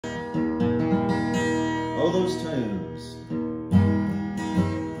all those tunes.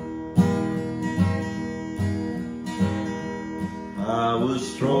 I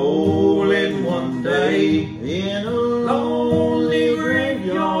was strolling one day in a lonely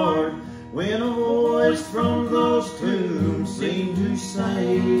graveyard when a voice from those tombs seemed to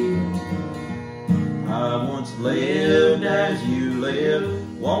say, I once lived as you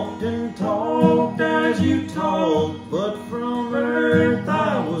lived, walked and talked as you talked, but from earth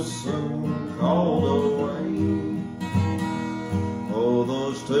I was soon called away. Oh,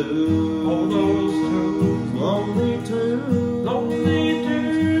 those tombs, lonely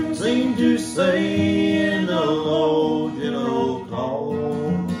tombs, seem to say in the low gentle call,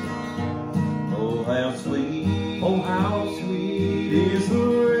 oh how sweet is the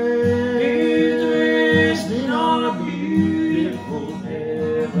rest in our beautiful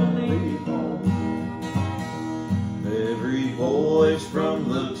heavenly home. Every voice from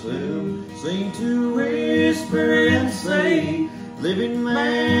the tomb seemed to whisper and say, living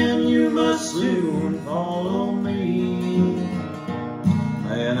man, you must soon follow me.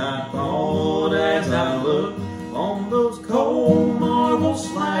 And I thought as I looked on those cold marble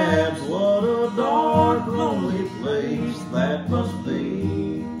slabs, what a dark, lonely place that must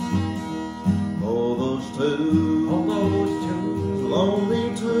be. Oh, those tombs,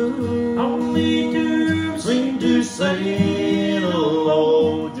 lonely tombs, seem to say in a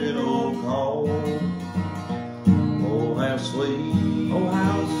low, gentle call, oh, how sweet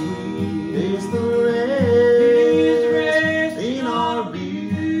is the rest in our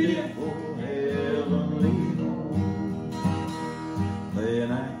beautiful heavenly home.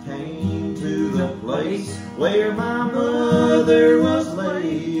 Then I came to the place where my mother was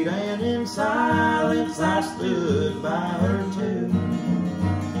laid, and in silence I stood by her tomb.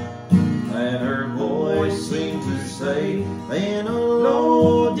 And her voice seemed to say in a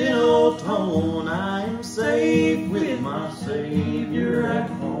low, gentle tone, I am safe with my Savior at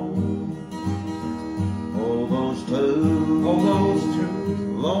home. Oh, those tombs,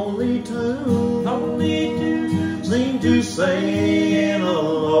 lonely tombs, seem to say in a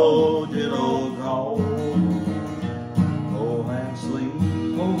low, gentle call, oh, how sweet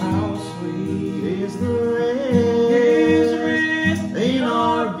is the rest in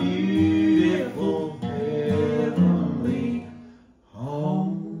our beautiful heavenly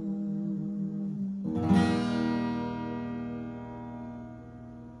home.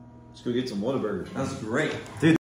 Let's go get some Whataburger. That's great. Dude.